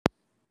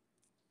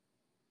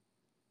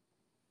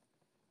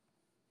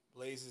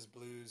Blazes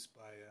Blues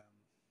by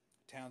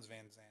Townes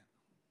van Zandt.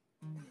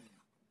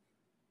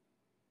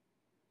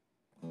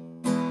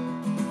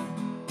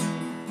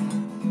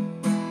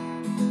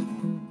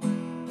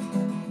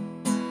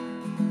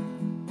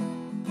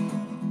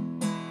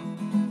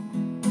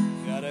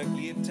 Got a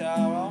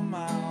guitar on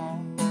my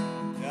own,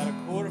 got a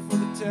quarter for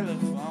the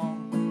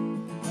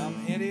telephone. I'm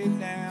headed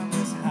down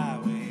this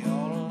highway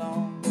all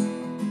alone.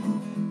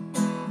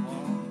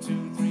 1,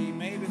 2, 3,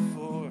 maybe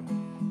 4.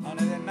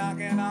 Honey, they're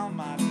knocking on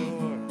my